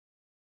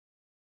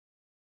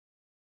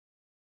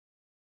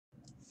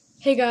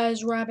Hey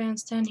guys,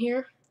 Rabans10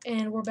 here,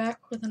 and we're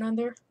back with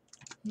another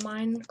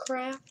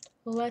Minecraft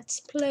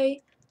Let's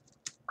Play.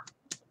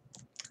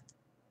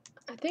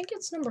 I think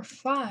it's number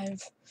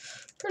 5.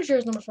 Pretty sure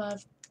it's number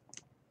 5.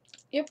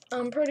 Yep,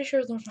 I'm pretty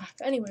sure it's number 5.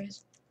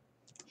 Anyways,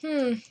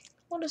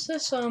 what is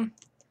this,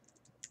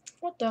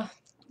 what the?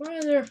 Why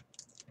is there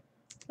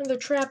another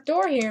trap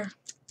door here?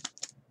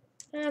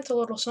 That's a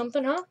little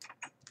something, huh?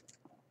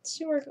 Let's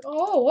see where,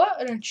 oh,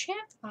 what, an enchant?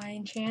 I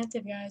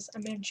enchanted, guys. I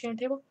made an enchant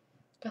table.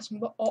 Got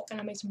some, oh,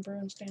 and I made some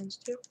brewing stands,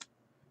 too.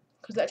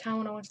 Because that time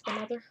when I went to the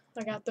nether,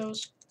 I got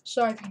those.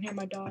 Sorry if you can hear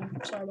my dog.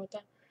 I'm sorry about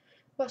that.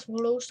 Got some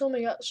glowstone.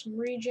 We got some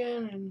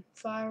regen and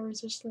fire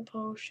resistant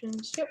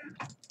potions. Yep.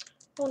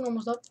 One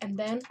almost up. And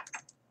then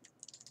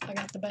I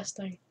got the best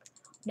thing.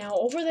 Now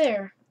over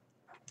there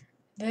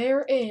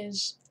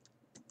is.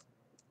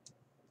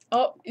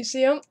 Oh, you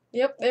see him?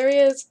 Yep, there he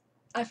is.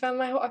 I found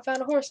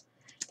a horse.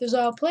 There's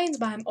a plains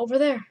biome over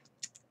there.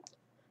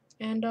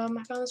 And I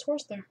found this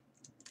horse there.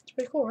 It's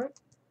pretty cool, right?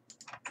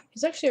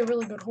 He's actually a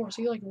really good horse.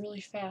 He's like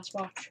really fast.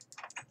 Watch.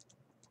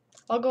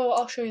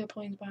 I'll show you the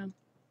plains biome.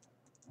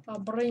 I'll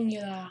bring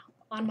you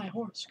on my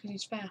horse because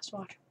he's fast.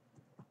 Watch.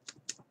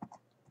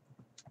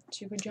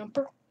 See a good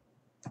jumper.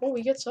 Oh,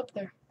 he gets up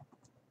there.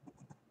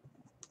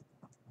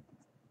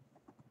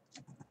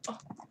 Oh,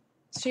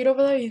 see it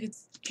over there? You could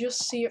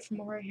just see it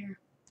from right here.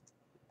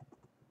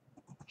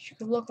 You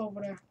could look over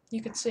there.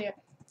 You could see it.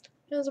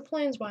 There's a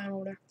plains biome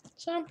over there.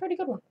 So I'm a pretty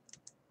good one.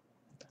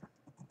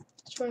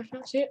 That's where I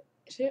found. See it?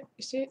 You see it?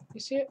 You see it? You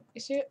see it?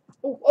 You see it?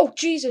 Oh,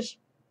 Jesus!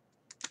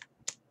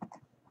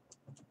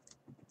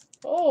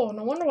 Oh,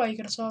 no wonder why you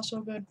could have saw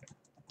so good.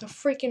 The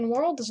freaking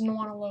world doesn't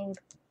want to load.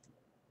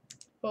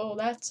 Oh,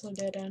 that's a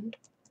dead end.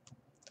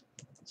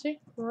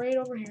 See? Right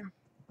over here.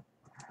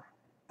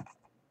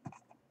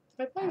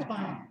 My plains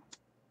biome.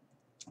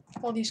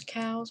 All these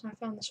cows, and I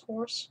found this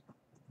horse.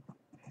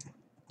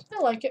 I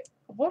like it.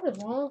 What is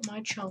wrong with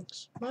my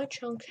chunks? My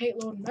chunks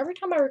hate loading. Every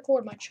time I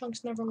record, my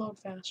chunks never load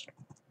fast.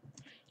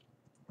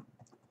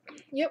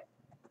 Yep.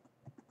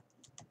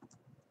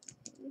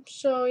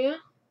 So, yeah.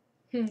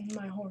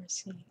 My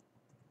horse.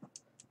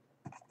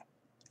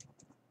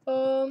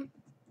 Got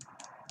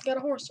a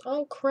horse.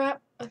 Oh,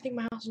 crap. I think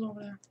my house is over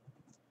there.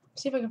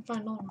 See if I can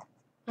find another one.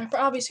 I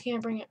obviously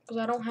can't bring it, because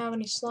I don't have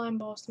any slime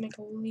balls to make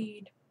a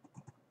lead.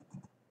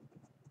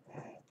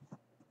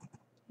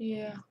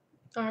 Yeah.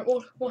 Alright,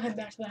 we'll head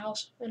back to the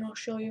house, and I'll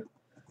show you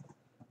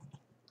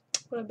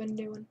what I've been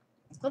doing.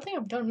 I don't think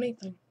I've done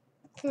anything.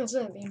 I think that's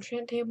it. The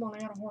enchant table, and I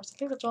got a horse. I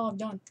think that's all I've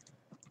done.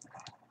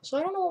 So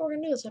I don't know what we're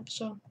going to do this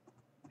episode.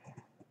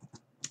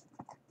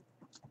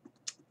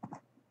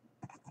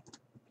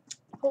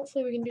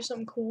 Hopefully we can do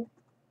something cool.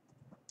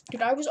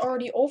 Dude, I was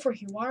already over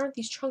here. Why aren't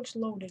these chunks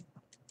loaded?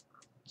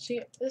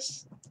 See,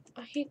 this...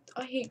 I hate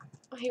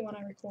when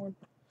I record.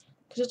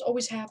 Because it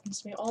always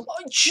happens to me. All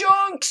my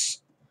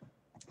chunks!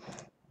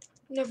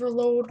 Never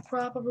load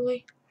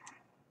properly.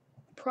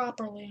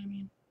 I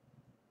mean.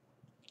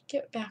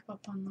 Get back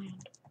up on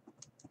land.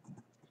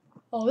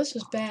 Oh, this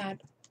is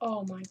bad.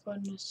 Oh my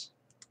goodness.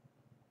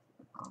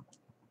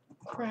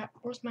 Crap,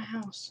 where's my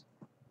house?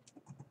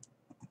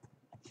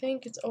 I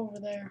think it's over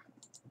there.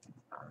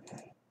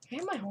 Hey,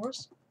 my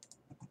horse.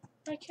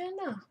 I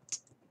cannot.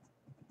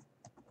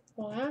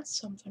 Well, that's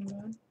something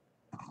good.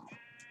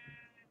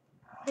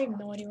 I have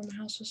no idea where my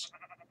house is.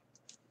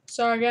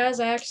 Sorry, guys.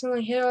 I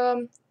accidentally hit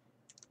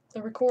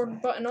the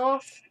record button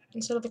off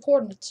instead of the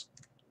coordinates.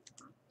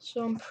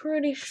 So I'm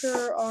pretty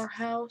sure our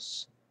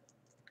house.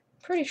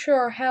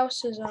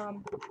 Is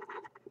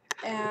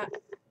at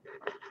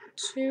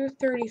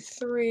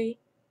 233.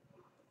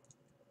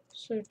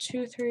 So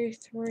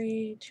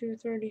 233,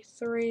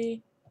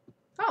 233.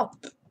 Oh,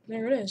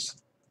 there it is.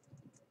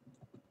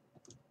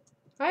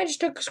 I just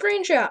took a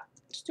screenshot.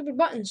 Stupid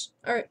buttons.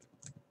 Alright.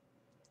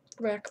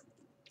 Go back.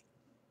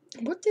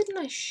 What didn't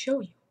I show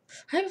you?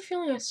 I have a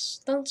feeling I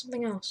done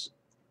something else.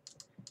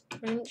 I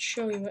didn't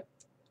show you it.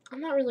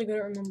 I'm not really good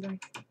at remembering.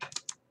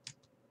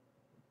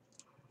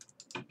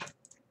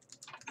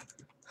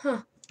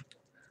 Huh.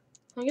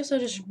 I guess I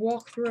just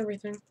walked through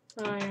everything.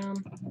 I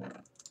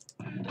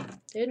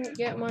didn't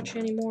get much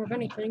any more of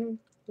anything.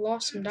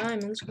 Lost some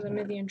diamonds because I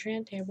made the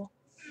enchant table.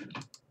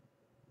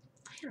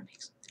 I gotta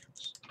make something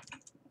else.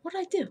 What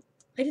did I do?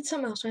 I did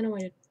something else. I know I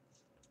did.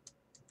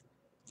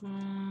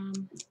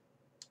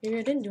 Maybe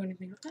I didn't do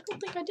anything. I don't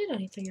think I did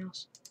anything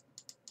else.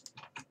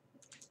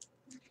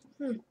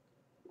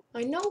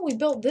 I know we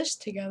built this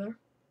together.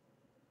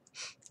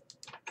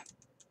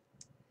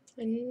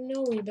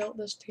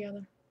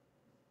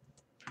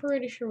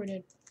 Pretty sure we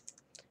did.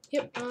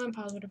 Yep, I'm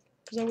positive.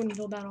 Because I wouldn't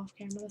build that off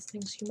camera. This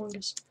thing's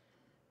humongous.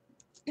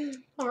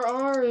 Our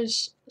R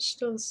is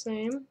still the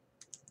same.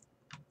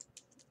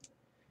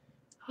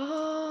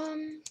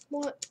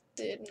 What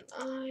didn't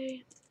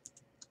I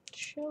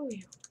show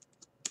you?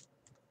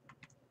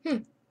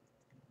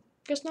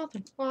 Guess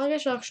nothing. Well, I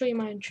guess I'll show you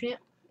my enchant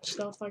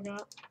stuff I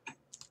got.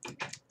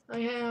 I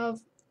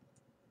have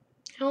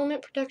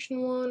helmet,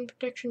 protection 1,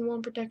 protection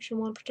 1, protection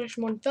 1,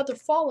 protection 1, feather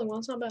falling. Well,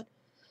 that's not bad.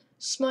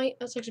 Smite,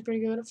 that's actually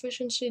pretty good.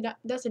 Efficiency,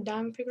 that's a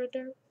diamond pick right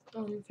there.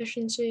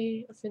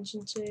 Efficiency. It's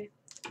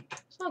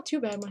not too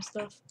bad, my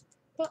stuff.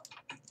 But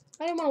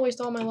I didn't want to waste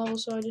all my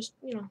levels, so I just,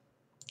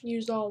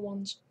 used all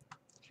ones.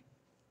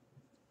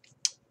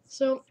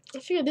 So, I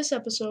figured this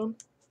episode,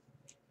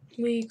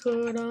 we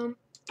could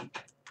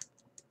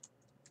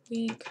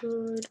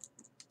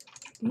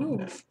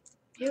move.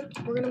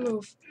 Yep, we're gonna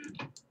move.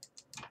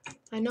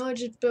 I know I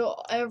just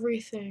built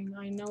everything.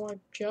 I know I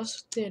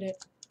just did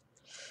it.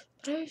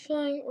 But I have a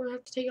feeling we're gonna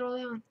have to take it all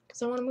down.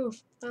 Because I want to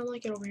move. I don't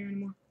like it over here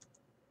anymore.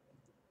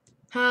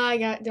 Hi,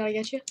 did I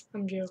get you?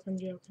 I'm joking.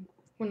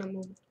 We're not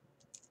moving.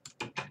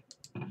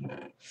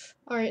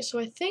 Alright, so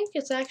I think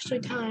it's actually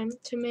time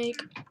to make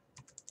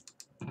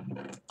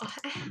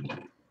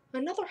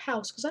another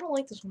house. Because I don't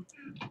like this one.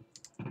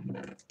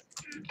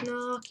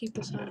 No, I'll keep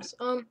this house.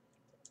 What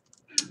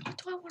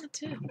do I want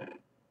to do?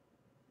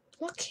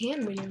 What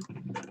can we do?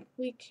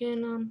 We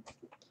can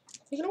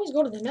always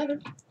go to the nether.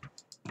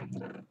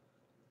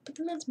 But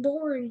then that's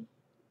boring.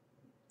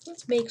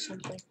 Let's make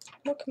something.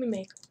 What can we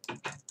make?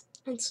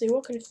 Let's see,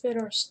 what can fit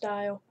our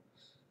style?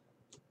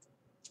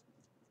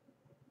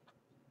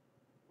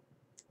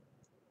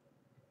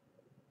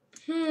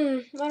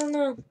 I don't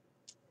know.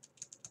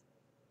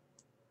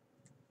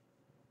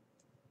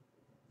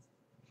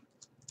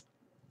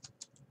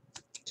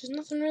 There's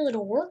nothing really to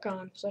work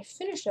on, because I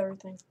finished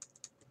everything.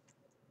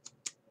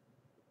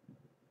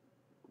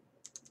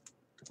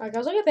 Alright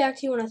guys, I'll get back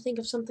to you when I think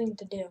of something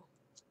to do.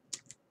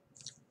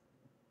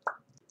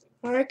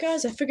 Alright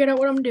guys, I figured out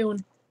what I'm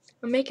doing.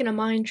 I'm making a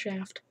mine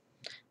shaft.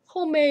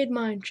 Homemade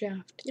mine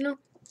shaft,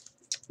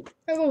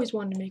 I've always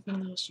wanted to make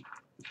one of those.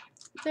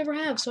 Never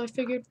have, so I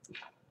figured,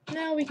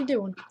 now we can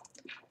do one.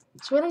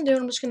 So what I'm doing,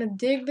 I'm just going to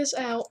dig this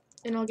out,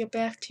 and I'll get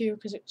back to you,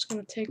 because it's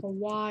going to take a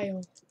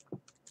while.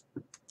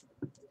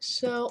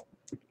 So,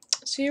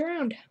 see you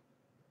around.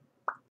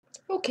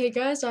 Okay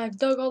guys, I've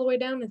dug all the way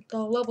down at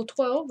level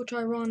 12, which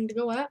I wanted to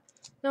go at.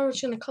 Now we're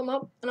just going to come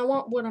up, and I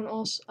want wood on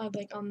all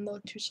like on the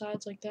two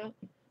sides like that.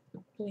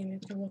 Believe me,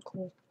 it's going to look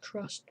cool.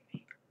 Trust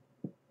me.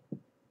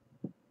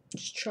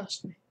 Just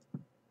trust me.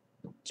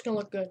 It's going to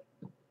look good.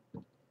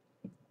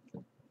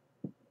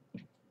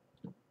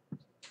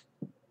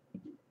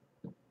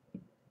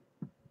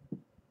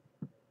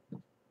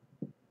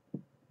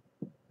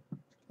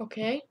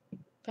 Okay,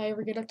 if I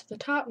ever get up to the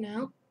top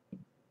now,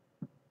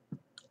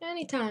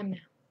 anytime now.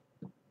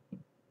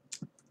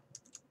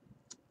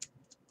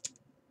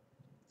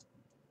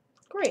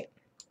 Great.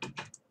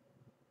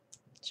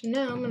 So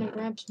now I'm going to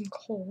grab some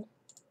coal,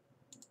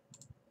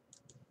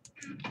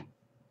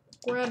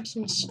 grab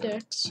some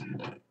sticks,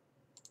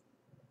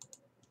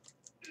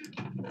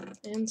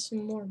 and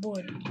some more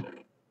wood.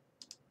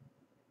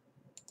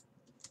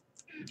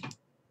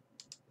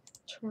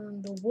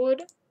 Turn the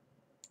wood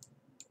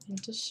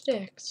into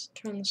sticks,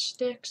 turn the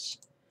sticks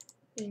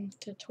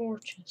into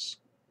torches,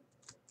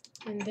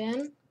 and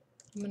then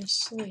I'm going to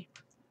sleep.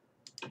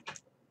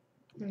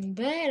 And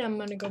then I'm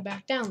going to go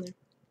back down there.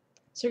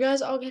 So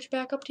guys, I'll get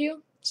back up to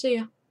you. See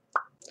ya.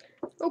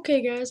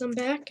 Okay guys, I'm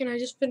back, and I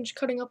just finished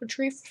cutting up a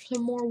tree for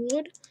some more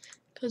wood,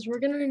 because we're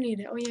going to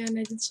need it. Oh yeah, and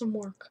I did some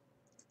work.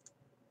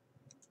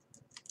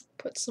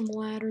 Put some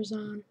ladders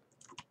on.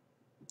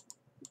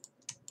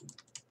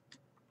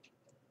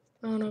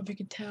 I don't know if you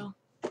could tell.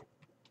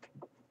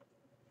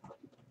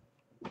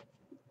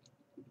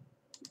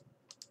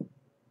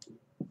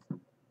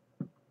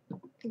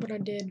 But I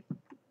did.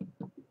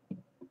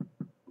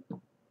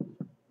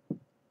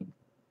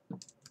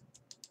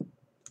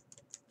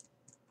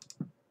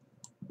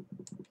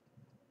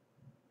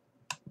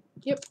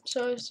 Yep,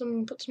 so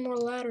put some more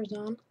ladders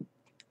on.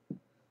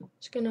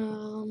 Just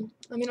gonna,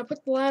 I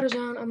put the ladders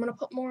on. I'm gonna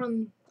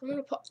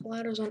put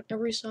ladders on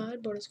every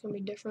side, but it's gonna be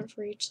different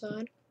for each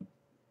side.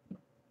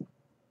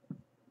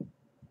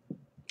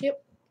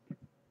 Yep.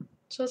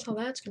 So that's how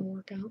that's gonna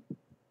work out.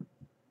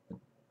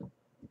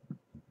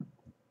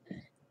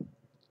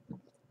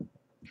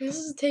 This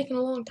is taking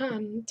a long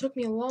time. It took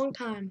me a long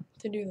time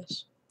to do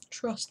this.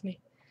 Trust me.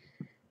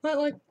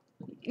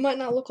 Might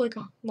not look like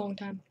a long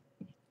time.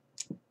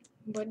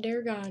 But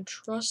dear God,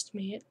 trust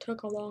me, it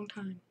took a long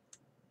time.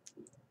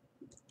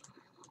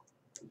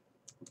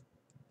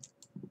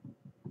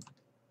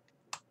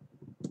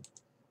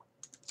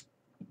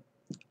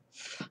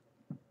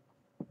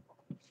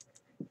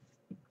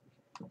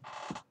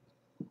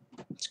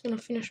 Just gonna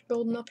finish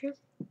building up here.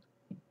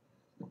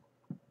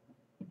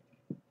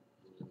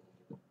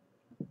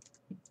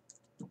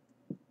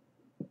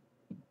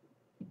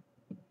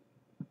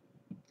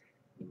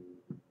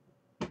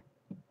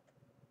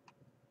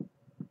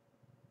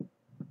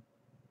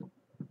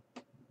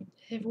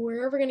 If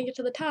we're ever gonna get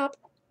to the top,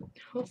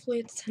 hopefully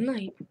it's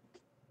tonight.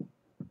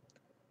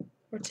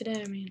 Or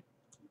today, I mean.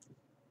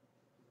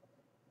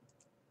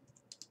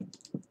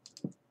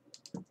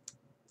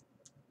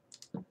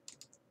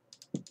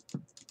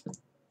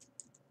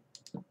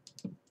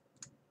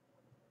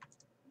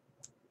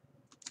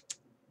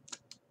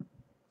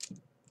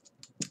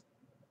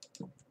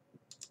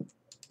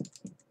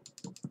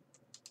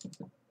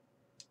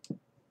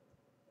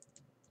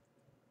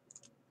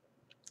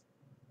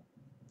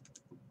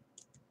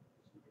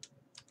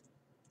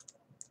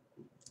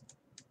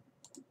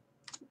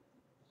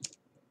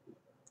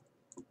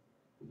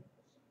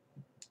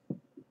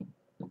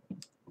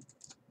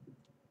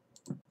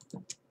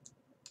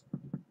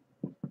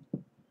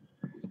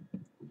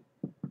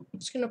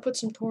 Just gonna put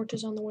some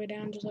torches on the way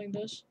down, just like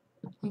this,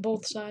 on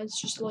both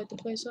sides, just to light the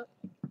place up.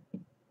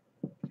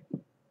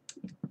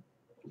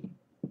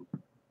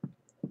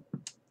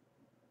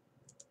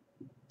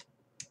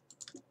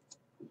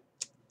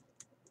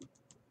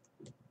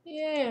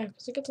 Yeah,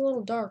 because it gets a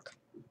little dark.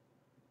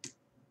 I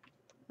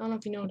don't know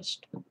if you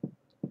noticed.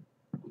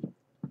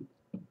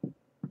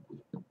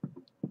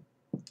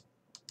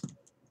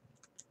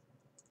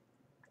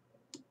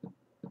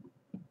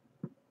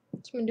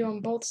 So I'm gonna do on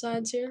both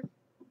sides here.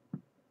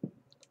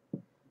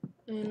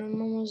 And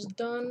I'm almost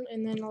done,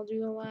 and then I'll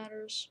do the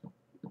ladders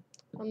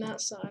on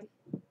that side.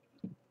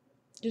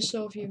 Just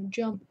so if you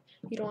jump,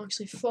 you don't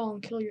actually fall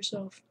and kill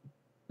yourself.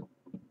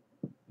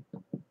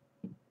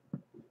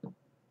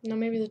 Now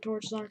maybe the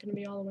torches aren't going to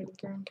be all the way to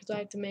the ground, because I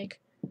have to make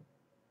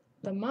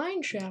the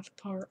mine shaft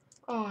part.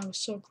 Oh, I was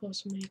so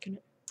close to making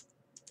it.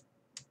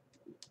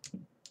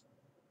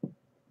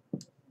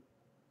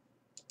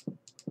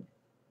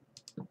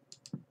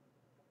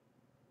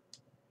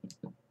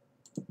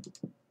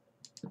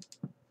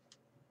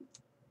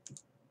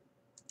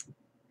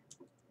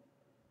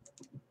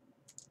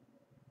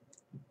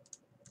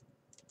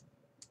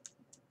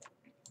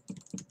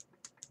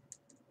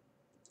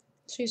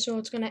 See, so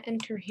it's going to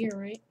enter here,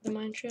 right? The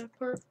mine shaft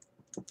part.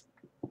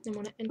 And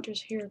when it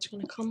enters here, it's going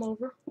to come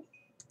over.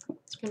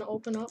 It's going to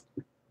open up.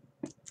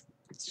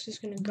 It's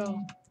just going to go.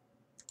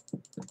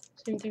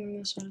 Same thing on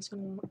this side. It's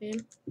going to go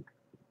in.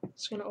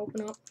 It's going to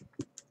open up.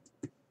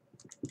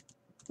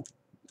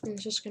 And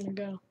it's just going to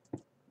go.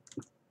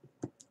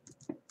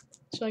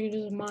 So I can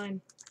do the mine.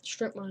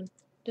 Strip mine.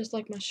 Just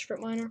like my strip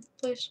miner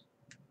place.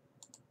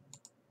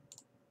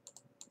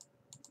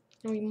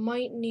 And we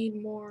might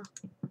need more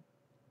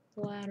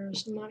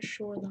ladders. I'm not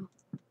sure though.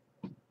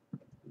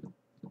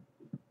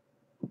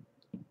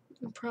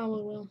 I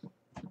probably will.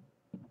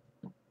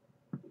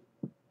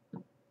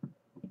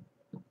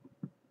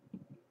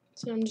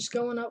 So I'm just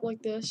going up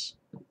like this.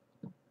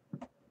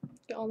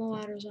 Get all the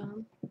ladders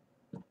on.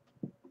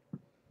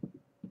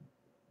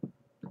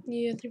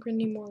 Yeah, I think we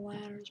need more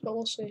ladders, but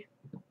we'll see.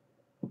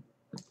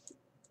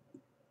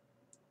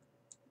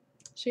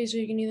 See, so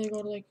you can either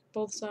go to like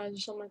both sides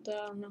or something like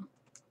that, I don't know.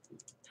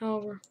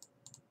 However,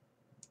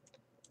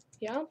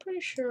 yeah, I'm pretty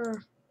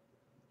sure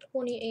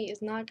 28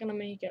 is not gonna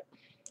make it.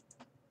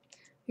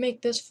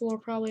 Make this floor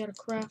probably out of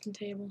crafting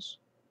tables.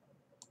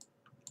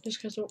 Just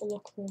because it will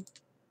look cool.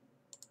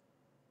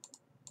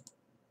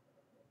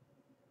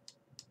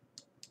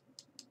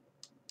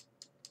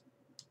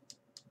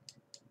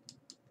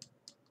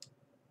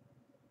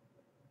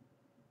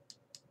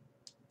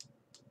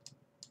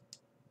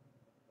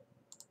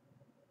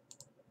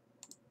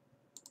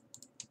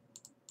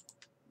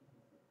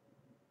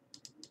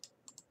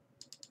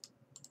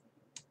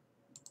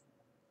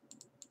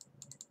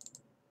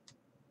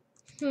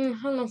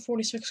 I don't know if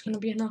 46 is gonna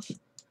be enough.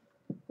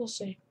 We'll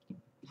see.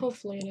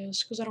 Hopefully it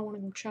is, because I don't want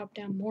to go chop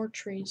down more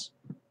trees.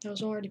 That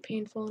was already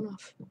painful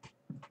enough.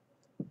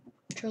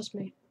 Trust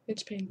me,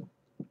 it's painful.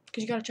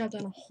 Because you gotta chop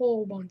down a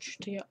whole bunch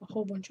to get a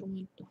whole bunch of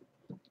wood.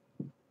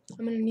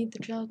 I'm gonna need to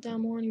chop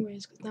down more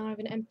anyways, because now I have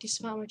an empty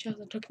spot in my chest.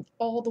 I took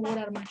all the wood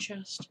out of my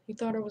chest. You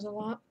thought it was a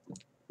lot?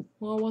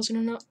 Well, it wasn't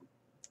enough.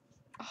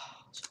 Oh,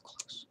 so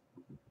close.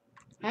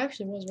 I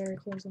actually was very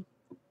close though.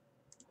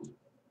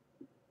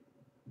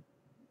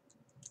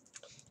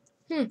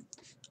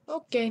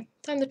 Okay,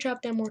 time to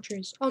chop down more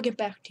trees. I'll get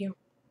back to you.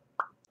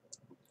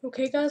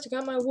 Okay guys, I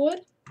got my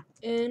wood,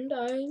 and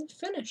I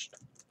finished.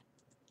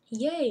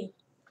 Yay!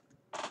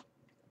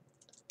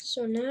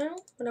 So now,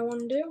 what I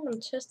want to do, I'm going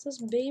to test this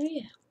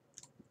baby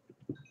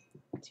out.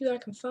 See what I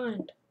can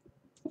find.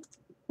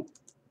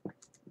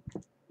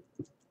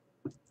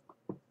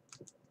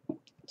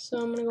 So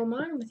I'm going to go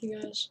mine with you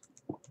guys.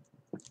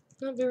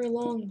 Not very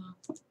long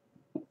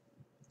though.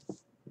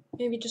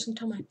 Maybe just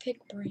until my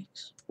pick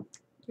breaks.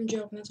 I'm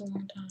joking, that's a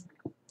long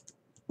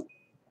time.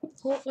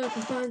 Hopefully I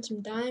can find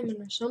some diamond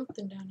or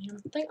something down here.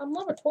 I'm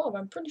level 12,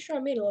 I'm pretty sure I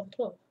made a level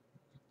 12.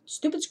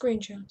 Stupid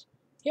screenshots.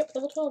 Yep,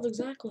 level 12,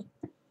 exactly.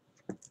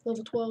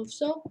 Level 12,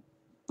 so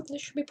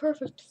this should be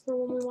perfect for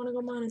when we want to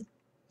go mining.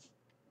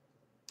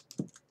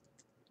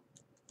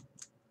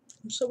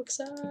 I'm so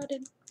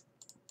excited.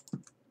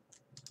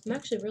 I'm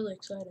actually really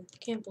excited. I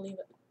can't believe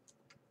it.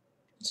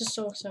 This is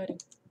so exciting.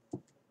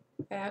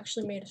 I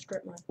actually made a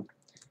strip mine.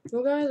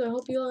 Well guys, I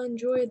hope you all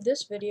enjoyed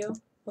this video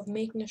of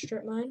making a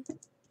strip mine.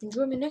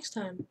 Join me next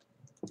time,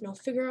 and I'll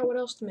figure out what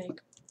else to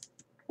make.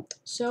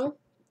 So,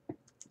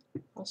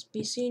 I'll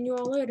be seeing you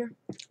all later.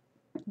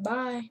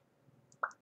 Bye.